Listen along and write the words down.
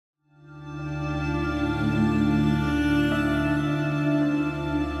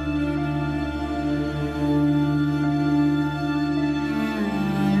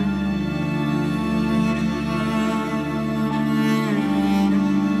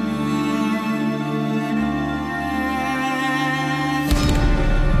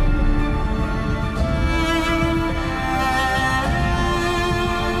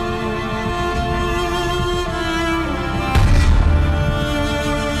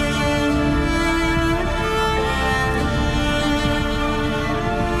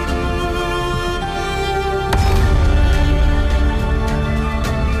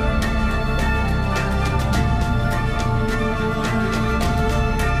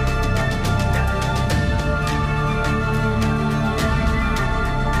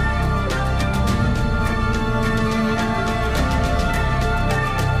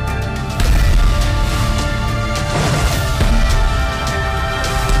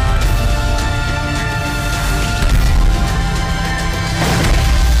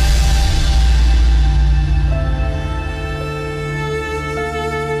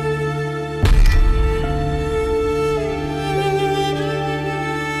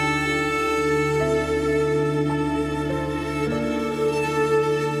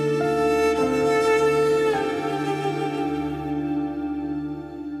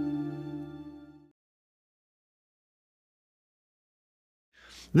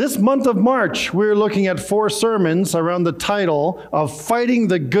This month of March, we're looking at 4 sermons around the title of Fighting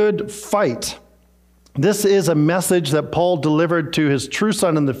the Good Fight. This is a message that Paul delivered to his true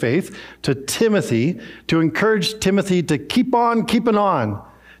son in the faith, to Timothy, to encourage Timothy to keep on keeping on.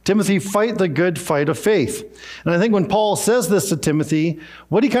 Timothy, fight the good fight of faith. And I think when Paul says this to Timothy,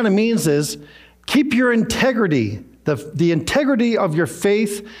 what he kind of means is, keep your integrity, the integrity of your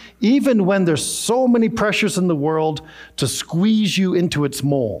faith, even when there's so many pressures in the world to squeeze you into its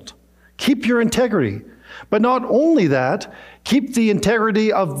mold. Keep your integrity. But not only that, keep the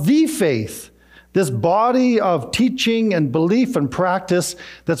integrity of the faith, this body of teaching and belief and practice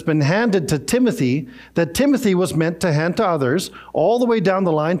that's been handed to Timothy, that Timothy was meant to hand to others all the way down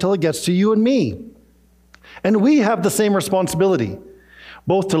the line till it gets to you and me. And we have the same responsibility,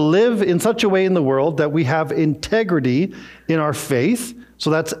 both to live in such a way in the world that we have integrity in our faith. So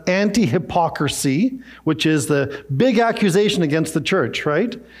that's anti-hypocrisy, which is the big accusation against the church,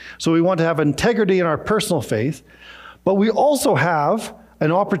 right? So we want to have integrity in our personal faith, but we also have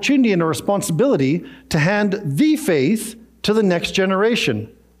an opportunity and a responsibility to hand the faith to the next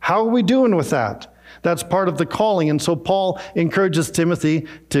generation. How are we doing with that? That's part of the calling. And so Paul encourages Timothy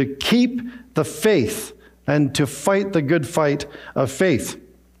to keep the faith and to fight the good fight of faith.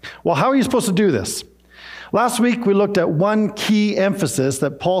 Well, how are you supposed to do this? Last week, we looked at one key emphasis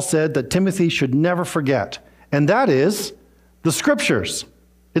that Paul said that Timothy should never forget, and that is the Scriptures.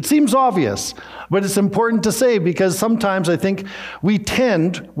 It seems obvious, but it's important to say because sometimes I think we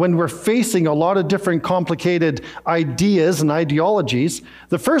tend, when we're facing a lot of different complicated ideas and ideologies,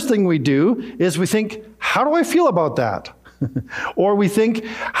 the first thing we do is we think, how do I feel about that? Or we think,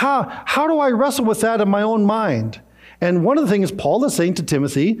 how do I wrestle with that in my own mind? And one of the things Paul is saying to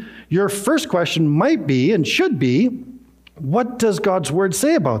Timothy, your first question might be and should be, what does God's word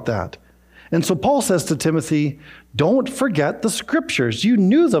say about that? And so Paul says to Timothy, don't forget the Scriptures. You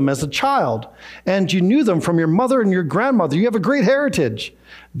knew them as a child, and you knew them from your mother and your grandmother. You have a great heritage.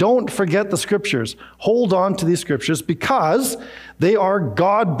 Don't forget the Scriptures. Hold on to these Scriptures because they are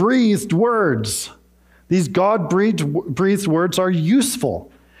God-breathed words. These God-breathed words are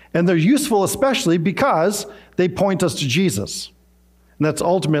useful, and they're useful especially because they point us to Jesus. And that's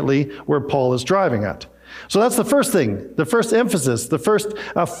ultimately where Paul is driving at. So that's the first thing, the first emphasis, the first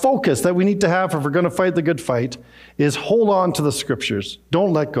focus that we need to have if we're going to fight the good fight is hold on to the Scriptures.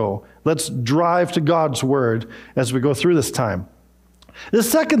 Don't let go. Let's drive to God's word as we go through this time. The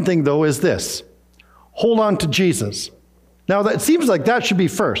second thing, though, is this. Hold on to Jesus. Now, it seems like that should be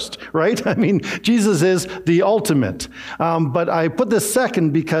first, right? I mean, Jesus is the ultimate. But I put this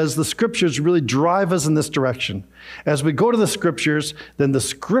second because the Scriptures really drive us in this direction. As we go to the Scriptures, then the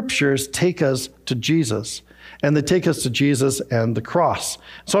Scriptures take us to Jesus. And they take us to Jesus and the cross.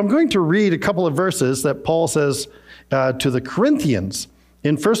 So I'm going to read a couple of verses that Paul says to the Corinthians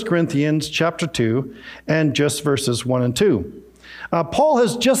in 1 Corinthians chapter 2 and just verses 1 and 2. Paul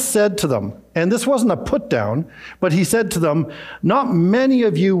has just said to them, and this wasn't a put down, but he said to them, not many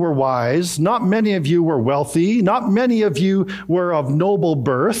of you were wise, not many of you were wealthy, not many of you were of noble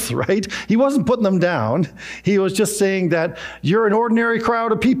birth, right? He wasn't putting them down. He was just saying that you're an ordinary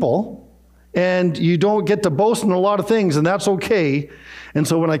crowd of people, and you don't get to boast in a lot of things, and that's okay. And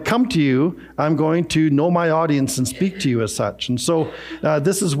so when I come to you, I'm going to know my audience and speak to you as such. And so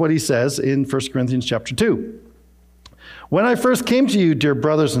this is what he says in 1 Corinthians chapter 2. When I first came to you, dear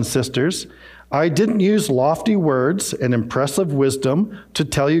brothers and sisters, I didn't use lofty words and impressive wisdom to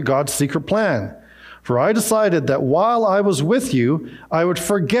tell you God's secret plan. For I decided that while I was with you, I would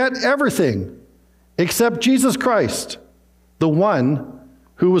forget everything except Jesus Christ, the one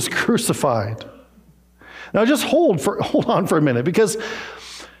who was crucified. Now just hold on for a minute, because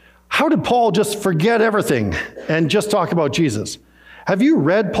how did Paul just forget everything and just talk about Jesus? Have you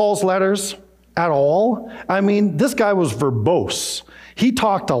read Paul's letters at all? I mean, this guy was verbose. He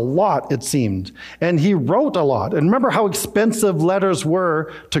talked a lot, it seemed, and he wrote a lot. And remember how expensive letters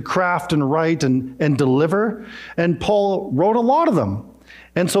were to craft and write and deliver? And Paul wrote a lot of them.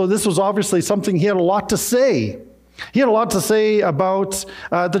 And so this was obviously something he had a lot to say. He had a lot to say about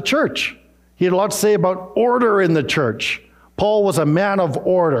the church. He had a lot to say about order in the church. Paul was a man of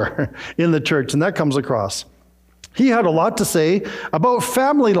order in the church, and that comes across. He had a lot to say about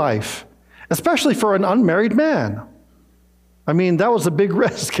family life, especially for an unmarried man. I mean, that was a big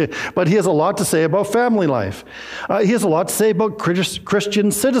risk, but he has a lot to say about family life. He has a lot to say about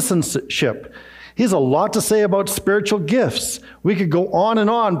Christian citizenship. He has a lot to say about spiritual gifts. We could go on and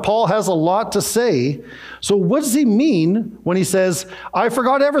on. Paul has a lot to say. So what does he mean when he says, I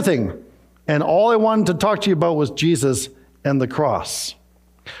forgot everything, and all I wanted to talk to you about was Jesus and the cross?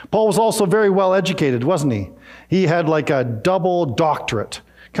 Paul was also very well educated, wasn't he? He had like a double doctorate.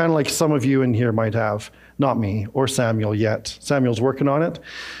 kind of like some of you in here might have. Not me or Samuel yet. Samuel's working on it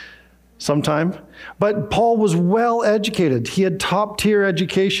sometime. But Paul was well educated. He had top-tier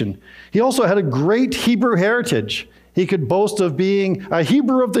education. He also had a great Hebrew heritage. He could boast of being a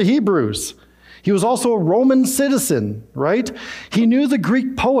Hebrew of the Hebrews. He was also a Roman citizen, right? He knew the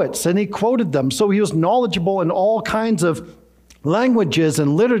Greek poets and he quoted them, so he was knowledgeable in all kinds of languages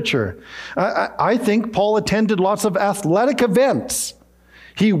and literature. I think Paul attended lots of athletic events.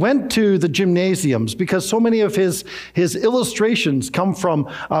 He went to the gymnasiums because so many of his illustrations come from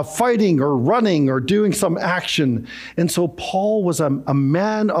fighting or running or doing some action. And so Paul was a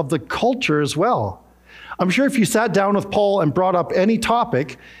man of the culture as well. I'm sure if you sat down with Paul and brought up any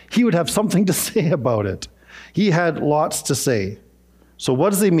topic, he would have something to say about it. He had lots to say. So what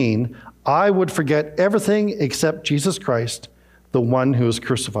does he mean? I would forget everything except Jesus Christ, the one who is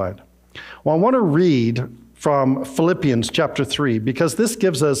crucified. Well, I want to read from Philippians chapter 3, because this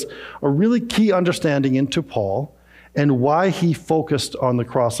gives us a really key understanding into Paul and why he focused on the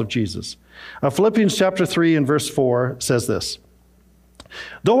cross of Jesus. Philippians chapter 3 and verse 4 says this: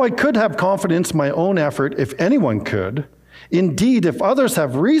 "Though I could have confidence in my own effort, if anyone could, indeed, if others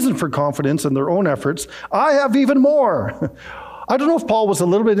have reason for confidence in their own efforts, I have even more." I don't know if Paul was a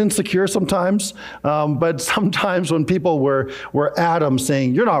little bit insecure sometimes, but sometimes when people were at him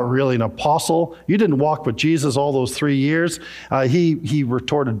saying, "You're not really an apostle, you didn't walk with Jesus all those 3 years," he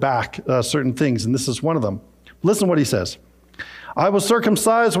retorted back certain things, and this is one of them. Listen to what he says. "I was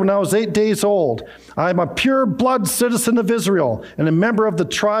circumcised when I was 8 days old. I am a pure blood citizen of Israel and a member of the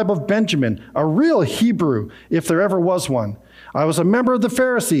tribe of Benjamin, a real Hebrew, if there ever was one. I was a member of the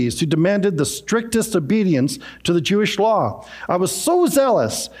Pharisees who demanded the strictest obedience to the Jewish law. I was so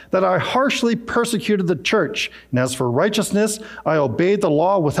zealous that I harshly persecuted the church, and as for righteousness, I obeyed the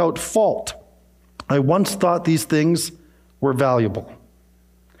law without fault. I once thought these things were valuable,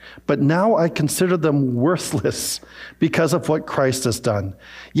 but now I consider them worthless because of what Christ has done.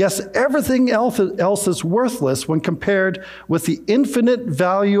 Yes, everything else is worthless when compared with the infinite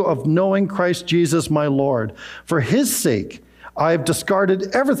value of knowing Christ Jesus my Lord. For his sake, I have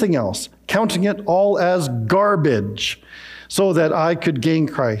discarded everything else, counting it all as garbage, so that I could gain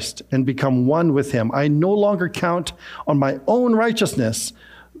Christ and become one with him. I no longer count on my own righteousness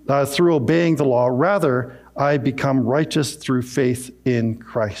through obeying the law. Rather, I become righteous through faith in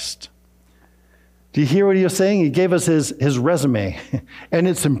Christ." Do you hear what he was saying? He gave us his resume, and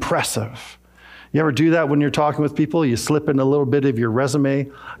it's impressive. You ever do that when you're talking with people? You slip in a little bit of your resume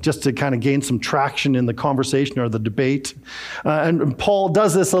just to kind of gain some traction in the conversation or the debate. And Paul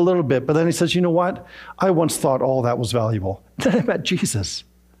does this a little bit, but then he says, "You know what? I once thought all that was valuable. Then I met Jesus.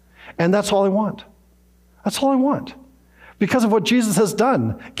 And that's all I want. That's all I want. Because of what Jesus has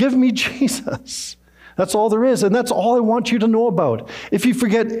done. Give me Jesus. That's all there is, and that's all I want you to know about. If you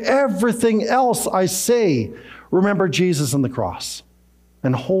forget everything else I say, remember Jesus and the cross.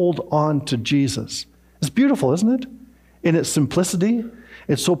 And hold on to Jesus." It's beautiful, isn't it? In its simplicity.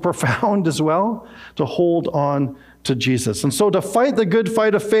 It's so profound as well to hold on to Jesus. And so to fight the good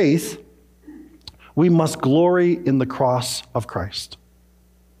fight of faith, we must glory in the cross of Christ.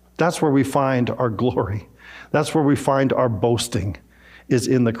 That's where we find our glory. That's where we find our boasting, is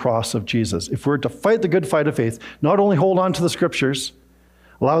in the cross of Jesus. If we're to fight the good fight of faith, not only hold on to the scriptures,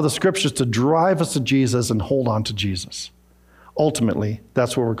 allow the scriptures to drive us to Jesus and hold on to Jesus. Ultimately,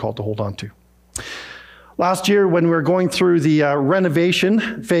 that's what we're called to hold on to. Last year, when we were going through the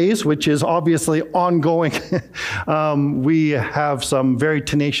renovation phase, which is obviously ongoing, we have some very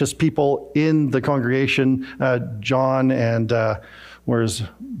tenacious people in the congregation, John and where's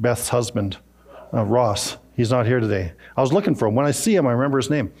Beth's husband? Ross. He's not here today. I was looking for him. When I see him, I remember his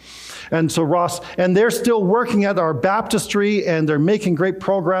name. And so Ross, and they're still working at our baptistry, and they're making great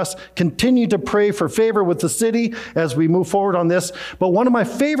progress. Continue to pray for favor with the city as we move forward on this. But one of my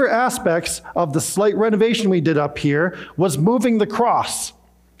favorite aspects of the slight renovation we did up here was moving the cross.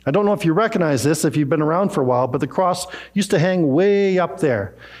 I don't know if you recognize this, if you've been around for a while, but the cross used to hang way up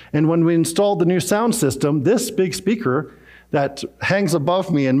there. And when we installed the new sound system, this big speaker that hangs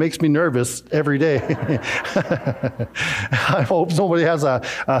above me and makes me nervous every day. I hope somebody has a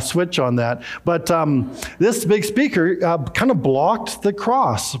switch on that. But this big speaker kind of blocked the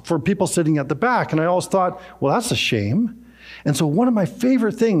cross for people sitting at the back. And I always thought, well, that's a shame. And so one of my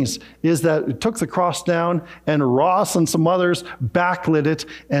favorite things is that we took the cross down, and Ross and some others backlit it,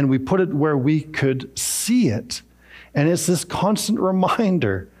 and we put it where we could see it. And it's this constant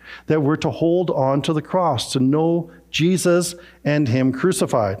reminder that we're to hold on to the cross, to know Jesus and him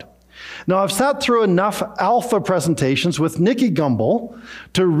crucified. Now, I've sat through enough alpha presentations with Nicky Gumbel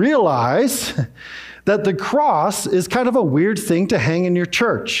to realize that the cross is kind of a weird thing to hang in your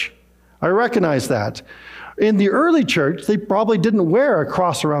church. I recognize that. In the early church, they probably didn't wear a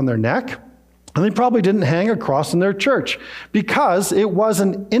cross around their neck, and they probably didn't hang a cross in their church because it was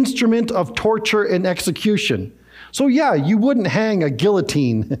an instrument of torture and execution. So yeah, you wouldn't hang a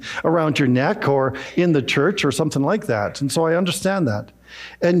guillotine around your neck or in the church or something like that. And so I understand that.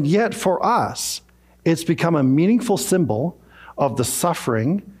 And yet for us, it's become a meaningful symbol of the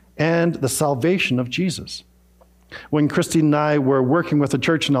suffering and the salvation of Jesus. When Christine and I were working with a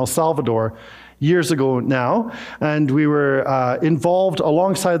church in El Salvador years ago now, and we were involved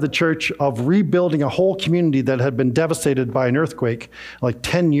alongside the church of rebuilding a whole community that had been devastated by an earthquake like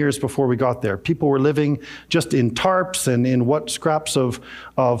 10 years before we got there. People were living just in tarps and in what scraps of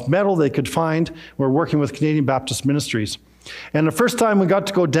metal they could find. We were working with Canadian Baptist Ministries. And the first time we got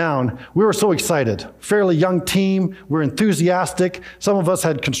to go down, we were so excited. Fairly young team, we're enthusiastic. Some of us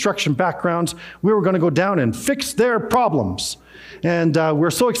had construction backgrounds. We were going to go down and fix their problems. And we're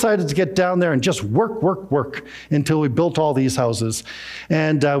so excited to get down there and just work until we built all these houses.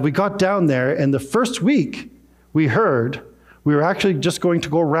 And we got down there, and the first week we heard we were actually just going to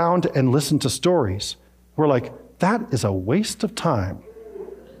go around and listen to stories. We're like, that is a waste of time.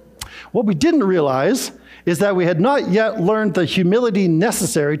 What we didn't realize is that we had not yet learned the humility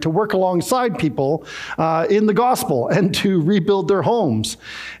necessary to work alongside people in the gospel and to rebuild their homes.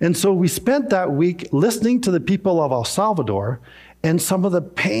 And so we spent that week listening to the people of El Salvador and some of the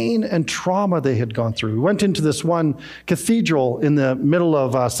pain and trauma they had gone through. We went into this one cathedral in the middle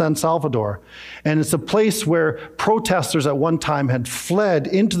of San Salvador, and it's a place where protesters at one time had fled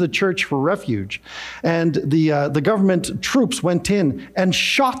into the church for refuge. And the government troops went in and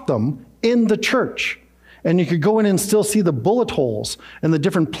shot them in the church. And you could go in and still see the bullet holes and the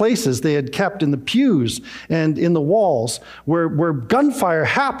different places they had kept in the pews and in the walls where gunfire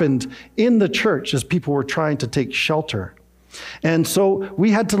happened in the church as people were trying to take shelter. And so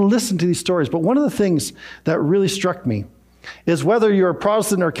we had to listen to these stories. But one of the things that really struck me is whether you're a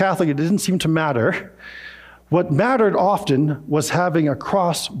Protestant or Catholic, it didn't seem to matter. What mattered often was having a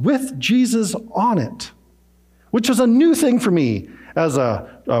cross with Jesus on it, which was a new thing for me as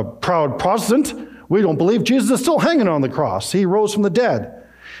a proud Protestant. We don't believe Jesus is still hanging on the cross. He rose from the dead.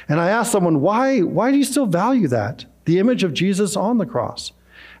 And I asked someone, why do you still value that, the image of Jesus on the cross?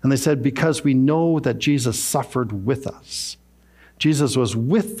 And they said, because we know that Jesus suffered with us. Jesus was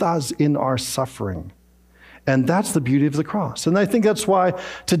with us in our suffering. And that's the beauty of the cross. And I think that's why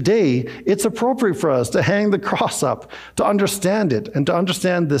today it's appropriate for us to hang the cross up, to understand it, and to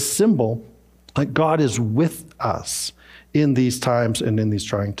understand this symbol that God is with us in these times and in these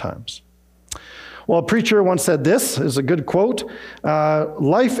trying times. Well, a preacher once said this, is a good quote,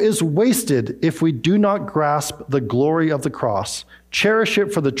 life is wasted if we do not grasp the glory of the cross, cherish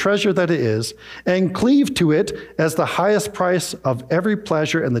it for the treasure that it is, and cleave to it as the highest price of every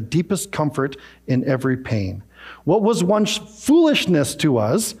pleasure and the deepest comfort in every pain. What was once foolishness to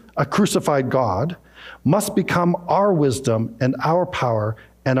us, a crucified God, must become our wisdom and our power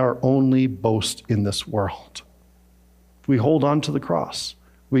and our only boast in this world. We hold on to the cross.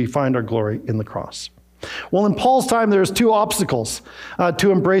 We find our glory in the cross. Well, in Paul's time, there's two obstacles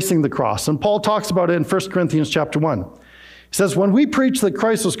to embracing the cross. And Paul talks about it in 1 Corinthians chapter 1. He says, when we preach that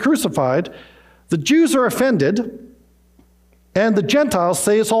Christ was crucified, the Jews are offended, and the Gentiles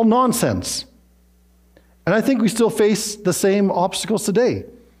say it's all nonsense. And I think we still face the same obstacles today.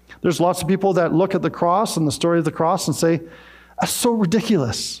 There's lots of people that look at the cross and the story of the cross and say, that's so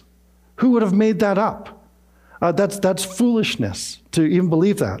ridiculous. Who would have made that up? That's foolishness to even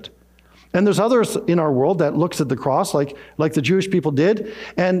believe that. And there's others in our world that looks at the cross like the Jewish people did,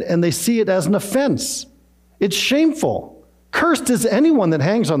 and they see it as an offense. It's shameful. Cursed is anyone that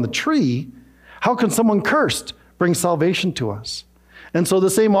hangs on the tree. How can someone cursed bring salvation to us? And so the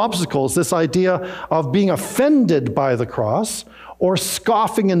same obstacles, this idea of being offended by the cross or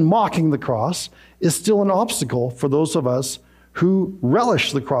scoffing and mocking the cross, is still an obstacle for those of us who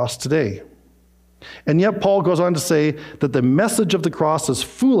relish the cross today. And yet Paul goes on to say that the message of the cross is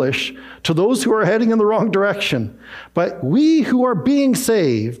foolish to those who are heading in the wrong direction. But we who are being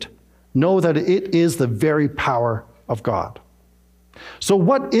saved know that it is the very power of God. So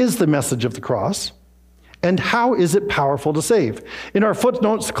what is the message of the cross? And how is it powerful to save? In our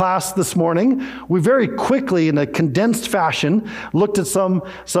footnotes class this morning, we very quickly, in a condensed fashion, looked at some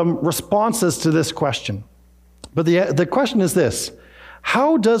responses to this question. But the question is this: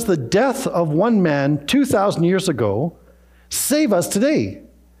 how does the death of one man 2,000 years ago save us today?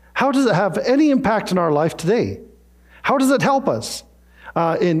 How does it have any impact in our life today? How does it help us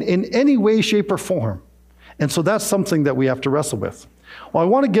in any way, shape, or form? And so that's something that we have to wrestle with. Well, I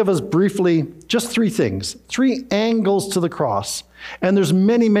want to give us briefly just three things, three angles to the cross. And there's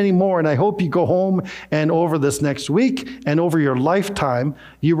many, many more, and I hope you go home and over this next week and over your lifetime,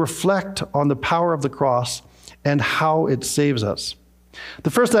 you reflect on the power of the cross and how it saves us.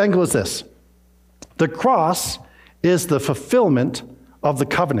 The first angle is this. The cross is the fulfillment of the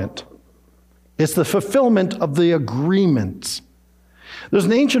covenant. It's the fulfillment of the agreement. There's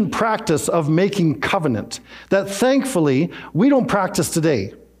an ancient practice of making covenant that thankfully we don't practice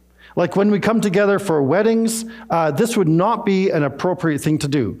today. Like when we come together for weddings, this would not be an appropriate thing to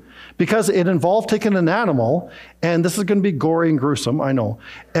do because it involved taking an animal, and this is going to be gory and gruesome, I know,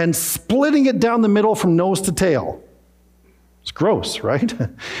 and splitting it down the middle from nose to tail. It's gross, right?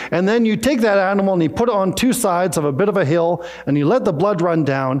 And then you take that animal and you put it on two sides of a bit of a hill and you let the blood run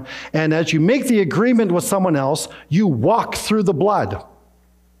down. And as you make the agreement with someone else, you walk through the blood.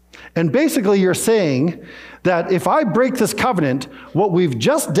 And basically you're saying that if I break this covenant, what we've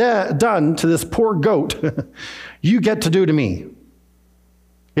just done to this poor goat, you get to do to me.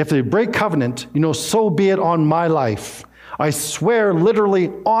 If they break covenant, so be it on my life. I swear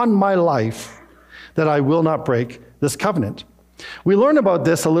literally on my life that I will not break this covenant. We learn about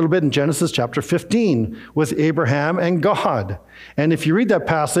this a little bit in Genesis chapter 15 with Abraham and God. And if you read that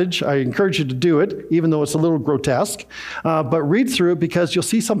passage, I encourage you to do it, even though it's a little grotesque. But read through it because you'll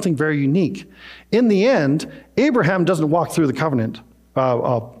see something very unique. In the end, Abraham doesn't walk through the covenant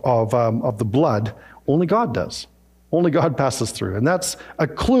of the blood. Only God does. Only God passes through. And that's a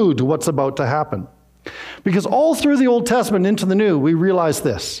clue to what's about to happen. Because all through the Old Testament into the New, we realize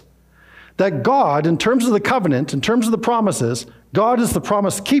this. That God, in terms of the covenant, in terms of the promises, God is the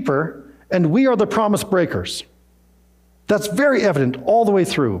promise keeper, and we are the promise breakers. That's very evident all the way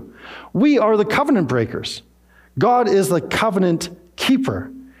through. We are the covenant breakers. God is the covenant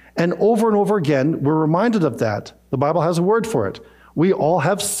keeper. And over again, we're reminded of that. The Bible has a word for it. We all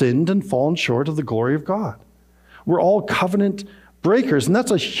have sinned and fallen short of the glory of God. We're all covenant breakers, and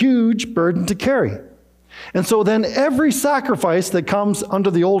that's a huge burden to carry. And so then every sacrifice that comes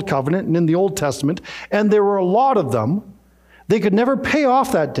under the Old Covenant and in the Old Testament, and there were a lot of them, they could never pay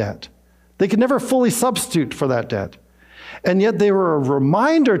off that debt. They could never fully substitute for that debt. And yet they were a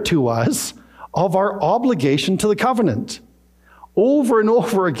reminder to us of our obligation to the covenant. Over and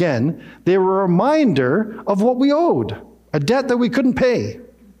over again, they were a reminder of what we owed, a debt that we couldn't pay.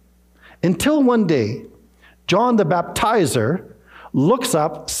 Until one day, John the Baptizer looks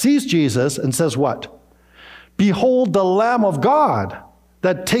up, sees Jesus, and says what? Behold the Lamb of God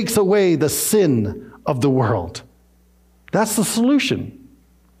that takes away the sin of the world. That's the solution.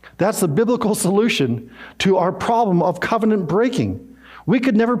 That's the biblical solution to our problem of covenant breaking. We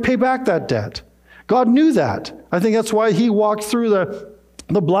could never pay back that debt. God knew that. I think that's why he walked through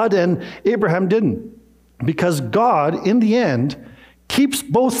the blood and Abraham didn't. Because God, in the end, keeps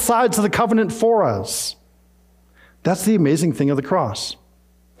both sides of the covenant for us. That's the amazing thing of the cross.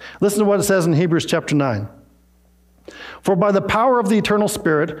 Listen to what it says in Hebrews chapter 9. For by the power of the eternal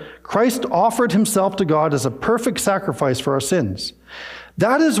Spirit, Christ offered himself to God as a perfect sacrifice for our sins.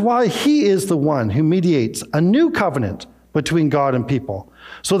 That is why he is the one who mediates a new covenant between God and people,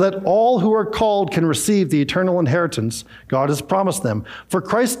 so that all who are called can receive the eternal inheritance God has promised them. For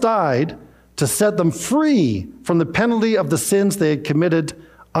Christ died to set them free from the penalty of the sins they had committed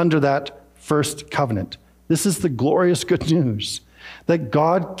under that first covenant. This is the glorious good news, that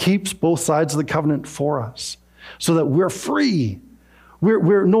God keeps both sides of the covenant for us, so that we're free. We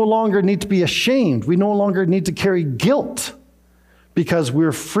no longer need to be ashamed. We no longer need to carry guilt because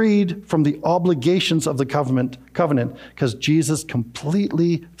we're freed from the obligations of the covenant because Jesus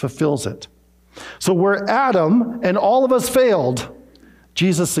completely fulfills it. So where Adam and all of us failed,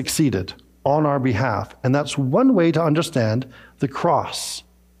 Jesus succeeded on our behalf. And that's one way to understand the cross,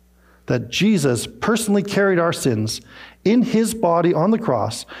 that Jesus personally carried our sins in his body on the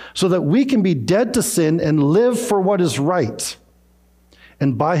cross so that we can be dead to sin and live for what is right.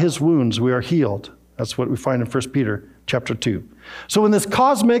 And by his wounds we are healed. That's what we find in 1 Peter chapter 2. So in this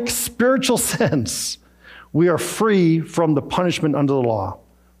cosmic spiritual sense, we are free from the punishment under the law.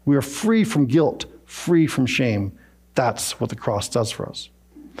 We are free from guilt, free from shame. That's what the cross does for us.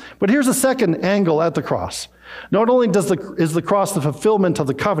 But here's a second angle at the cross. Not only is the cross the fulfillment of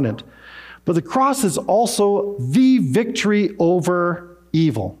the covenant, but the cross is also the victory over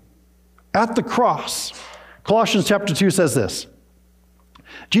evil. At the cross, Colossians chapter 2 says this,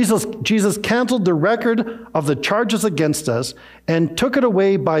 Jesus canceled the record of the charges against us and took it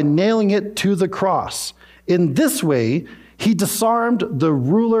away by nailing it to the cross. In this way, he disarmed the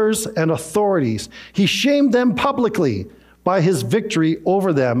rulers and authorities. He shamed them publicly by his victory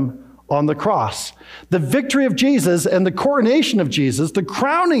over them on the cross. The victory of Jesus and the coronation of Jesus, the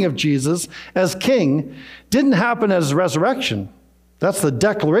crowning of Jesus as king, didn't happen at his resurrection. That's the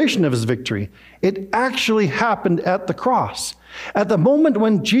declaration of his victory. It actually happened at the cross. At the moment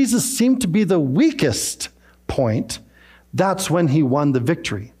when Jesus seemed to be the weakest point, that's when he won the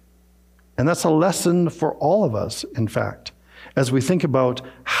victory. And that's a lesson for all of us, in fact, as we think about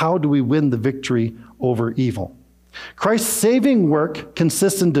how do we win the victory over evil. Christ's saving work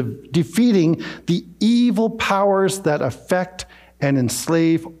consists in defeating the evil powers that affect and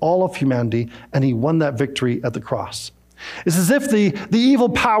enslave all of humanity, and he won that victory at the cross. It's as if the evil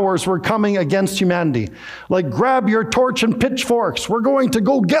powers were coming against humanity. Like, grab your torch and pitchforks, we're going to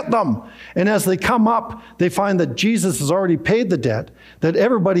go get them. And as they come up, they find that Jesus has already paid the debt, that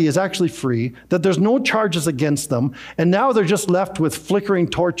everybody is actually free, that there's no charges against them, and now they're just left with flickering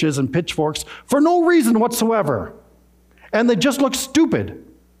torches and pitchforks for no reason whatsoever. And they just look stupid.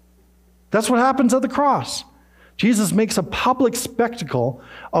 That's what happens at the cross. Jesus makes a public spectacle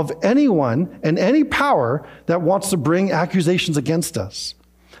of anyone and any power that wants to bring accusations against us.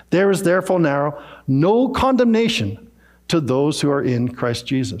 There is therefore now no condemnation to those who are in Christ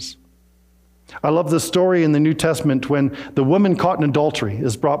Jesus. I love the story in the New Testament when the woman caught in adultery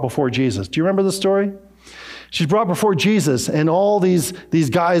is brought before Jesus. Do you remember the story? She's brought before Jesus, and all these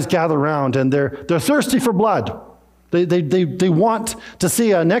guys gather around, and they're thirsty for blood. They want to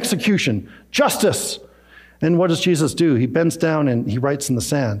see an execution, justice. And what does Jesus do? He bends down and he writes in the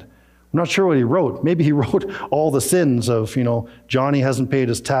sand. I'm not sure what he wrote. Maybe he wrote all the sins of, Johnny hasn't paid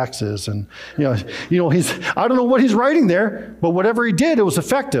his taxes. And, I don't know what he's writing there, but whatever he did, it was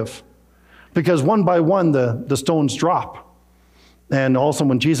effective. Because one by one, the stones drop. And also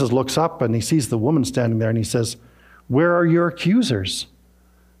when Jesus looks up and he sees the woman standing there and he says, "Where are your accusers?"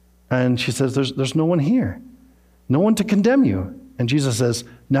 And she says, there's no one here. No one to condemn you. And Jesus says,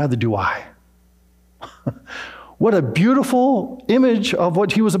 "Neither do I." What a beautiful image of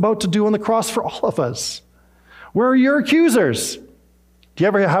what he was about to do on the cross for all of us. Where are your accusers? Do you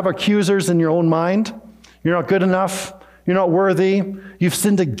ever have accusers in your own mind? You're not good enough. You're not worthy. You've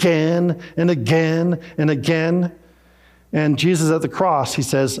sinned again and again and again. And Jesus at the cross, he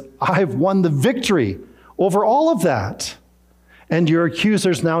says, "I've won the victory over all of that. And your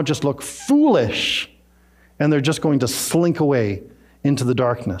accusers now just look foolish. And they're just going to slink away into the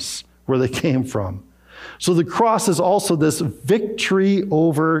darkness where they came from." So the cross is also this victory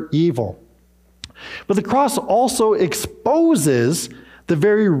over evil. But the cross also exposes the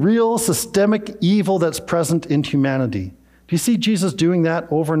very real systemic evil that's present in humanity. Do you see Jesus doing that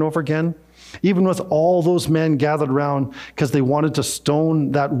over and over again? Even with all those men gathered around because they wanted to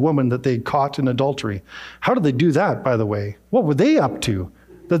stone that woman that they caught in adultery. How did they do that, by the way? What were they up to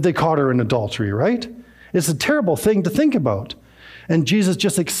that they caught her in adultery, right? It's a terrible thing to think about. And Jesus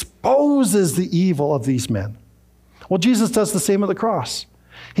just exposes the evil of these men. Well, Jesus does the same at the cross.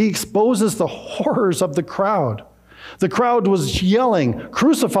 He exposes the horrors of the crowd. The crowd was yelling,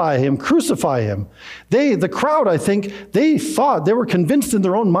 "Crucify him, crucify him." The crowd, I think, they were convinced in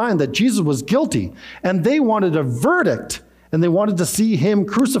their own mind that Jesus was guilty, and they wanted a verdict, and they wanted to see him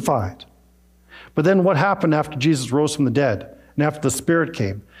crucified. But then what happened after Jesus rose from the dead and after the Spirit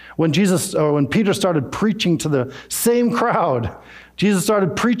came? When Peter started preaching to the same crowd, Jesus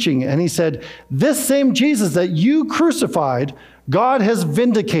started preaching and he said, "This same Jesus that you crucified, God has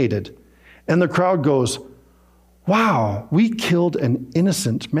vindicated." And the crowd goes, "Wow, we killed an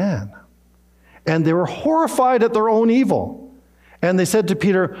innocent man." And they were horrified at their own evil. And they said to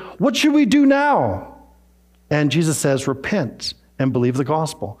Peter, "What should we do now?" And Jesus says, "Repent and believe the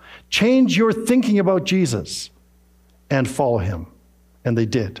gospel. Change your thinking about Jesus and follow him." And they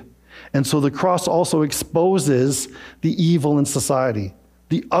did. And so the cross also exposes the evil in society,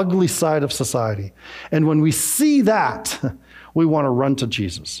 the ugly side of society. And when we see that, we want to run to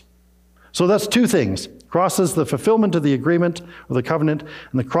Jesus. So that's two things. Cross is the fulfillment of the agreement or the covenant,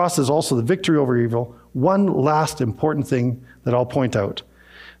 and the cross is also the victory over evil. One last important thing that I'll point out.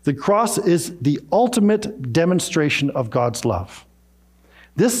 The cross is the ultimate demonstration of God's love.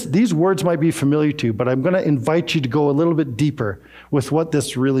 These words might be familiar to you, but I'm going to invite you to go a little bit deeper with what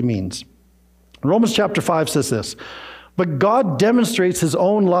this really means. Romans chapter 5 says this, "But God demonstrates his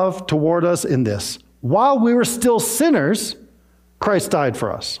own love toward us in this. While we were still sinners, Christ died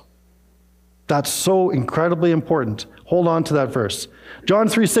for us." That's so incredibly important. Hold on to that verse. John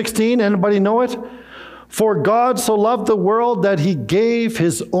 3:16, anybody know it? "For God so loved the world that he gave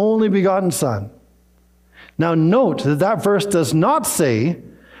his only begotten Son." Now note that verse does not say,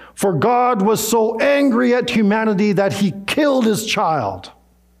 "For God was so angry at humanity that he killed his child."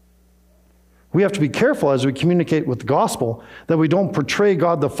 We have to be careful as we communicate with the gospel that we don't portray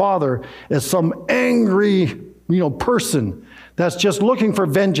God the Father as some angry, person that's just looking for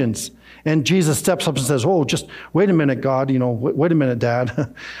vengeance. And Jesus steps up and says, "Oh, just wait a minute, God. Wait a minute,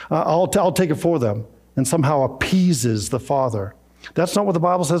 Dad. I'll take it for them," and somehow appeases the Father. That's not what the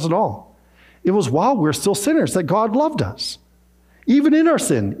Bible says at all. It was while we're still sinners that God loved us. Even in our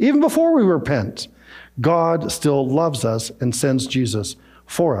sin, even before we repent, God still loves us and sends Jesus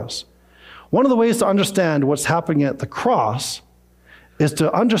for us. One of the ways to understand what's happening at the cross is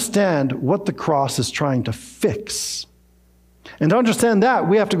to understand what the cross is trying to fix. And to understand that,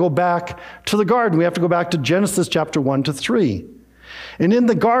 we have to go back to the garden. We have to go back to Genesis chapter 1 to 3. And in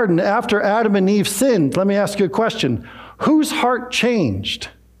the garden, after Adam and Eve sinned, let me ask you a question. Whose heart changed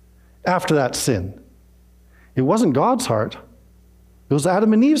after that sin? It wasn't God's heart. It was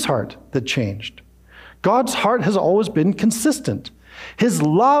Adam and Eve's heart that changed. God's heart has always been consistent. His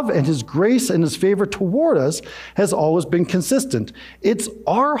love and his grace and his favor toward us has always been consistent. It's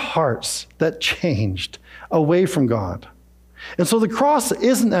our hearts that changed away from God. And so the cross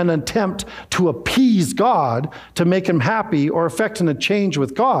isn't an attempt to appease God, to make him happy or effect a change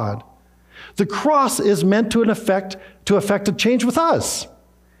with God. The cross is meant to effect a change with us.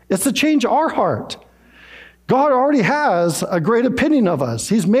 It's to change our heart. God already has a great opinion of us.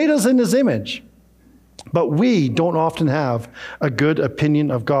 He's made us in his image. But we don't often have a good opinion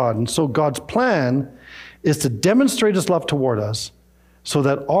of God. And so God's plan is to demonstrate his love toward us so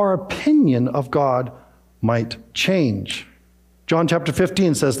that our opinion of God might change. John chapter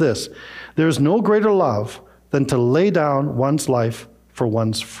 15 says this, "There is no greater love than to lay down one's life for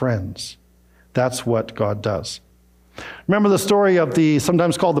one's friends." That's what God does. Remember the story of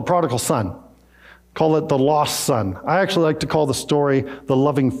sometimes called the prodigal son. Call it the lost son. I actually like to call the story the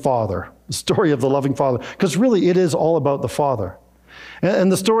loving father. The story of the loving father. Because really it is all about the father.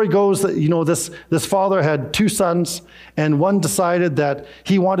 And the story goes that, this father had two sons, and one decided that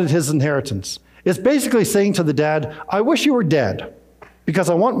he wanted his inheritance. It's basically saying to the dad, "I wish you were dead because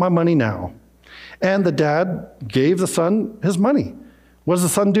I want my money now." And the dad gave the son his money. What does the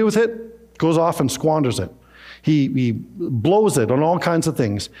son do with it? Goes off and squanders it. He blows it on all kinds of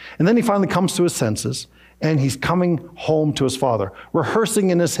things. And then he finally comes to his senses, and he's coming home to his father, rehearsing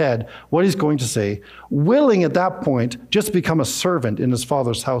in his head what he's going to say, willing at that point just to become a servant in his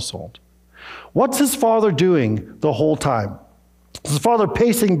father's household. What's his father doing the whole time? Is his father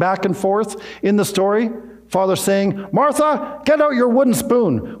pacing back and forth in the story? Father saying, "Martha, get out your wooden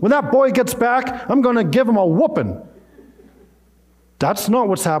spoon. When that boy gets back, I'm going to give him a whooping." That's not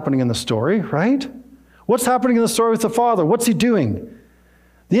what's happening in the story, right? What's happening in the story with the father? What's he doing?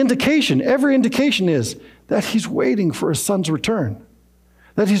 Every indication is that he's waiting for his son's return,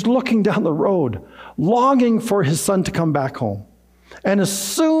 that he's looking down the road, longing for his son to come back home. And as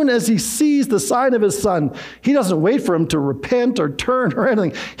soon as he sees the sign of his son, he doesn't wait for him to repent or turn or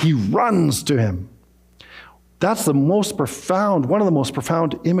anything. He runs to him. That's one of the most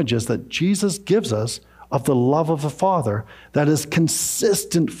profound images that Jesus gives us of the love of the Father that is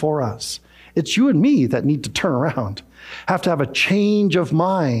consistent for us. It's you and me that need to turn around, have to have a change of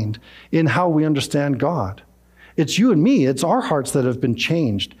mind in how we understand God. It's you and me, it's our hearts that have been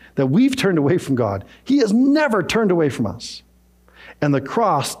changed, that we've turned away from God. He has never turned away from us. And the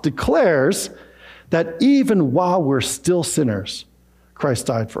cross declares that even while we're still sinners, Christ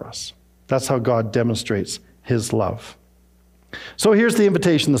died for us. That's how God demonstrates his love. So here's the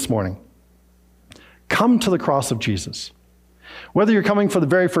invitation this morning. Come to the cross of Jesus. Whether you're coming for the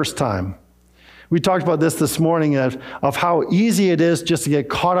very first time, we talked about this morning of how easy it is just to get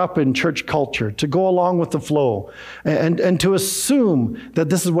caught up in church culture, to go along with the flow, and to assume that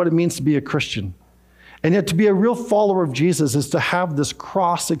this is what it means to be a Christian. And yet to be a real follower of Jesus is to have this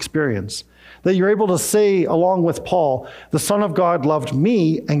cross experience, that you're able to say, along with Paul, the Son of God loved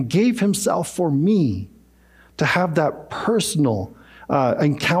me and gave himself for me, to have that personal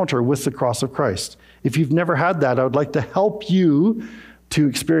encounter with the cross of Christ. If you've never had that, I would like to help you to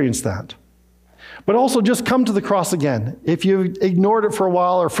experience that. But also just come to the cross again. If you've ignored it for a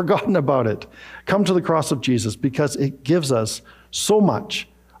while or forgotten about it, come to the cross of Jesus because it gives us so much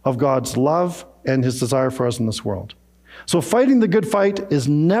of God's love and his desire for us in this world. So fighting the good fight is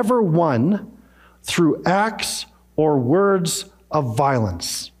never won through acts or words of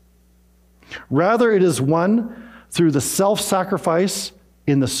violence. Rather, it is won through the self-sacrifice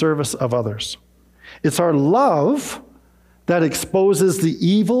in the service of others. It's our love that exposes the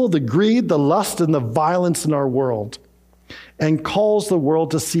evil, the greed, the lust, and the violence in our world and calls the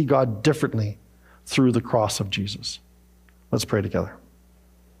world to see God differently through the cross of Jesus. Let's pray together.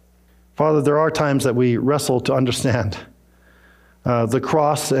 Father, there are times that we wrestle to understand the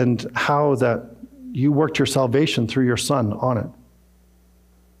cross and how that you worked your salvation through your Son on it.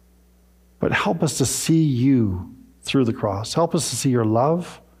 But help us to see you through the cross. Help us to see your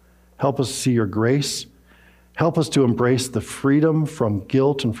love. Help us to see your grace. Help us to embrace the freedom from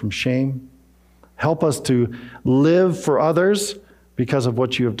guilt and from shame. Help us to live for others because of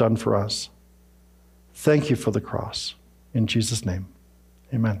what you have done for us. Thank you for the cross. In Jesus' name,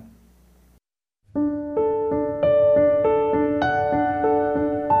 amen.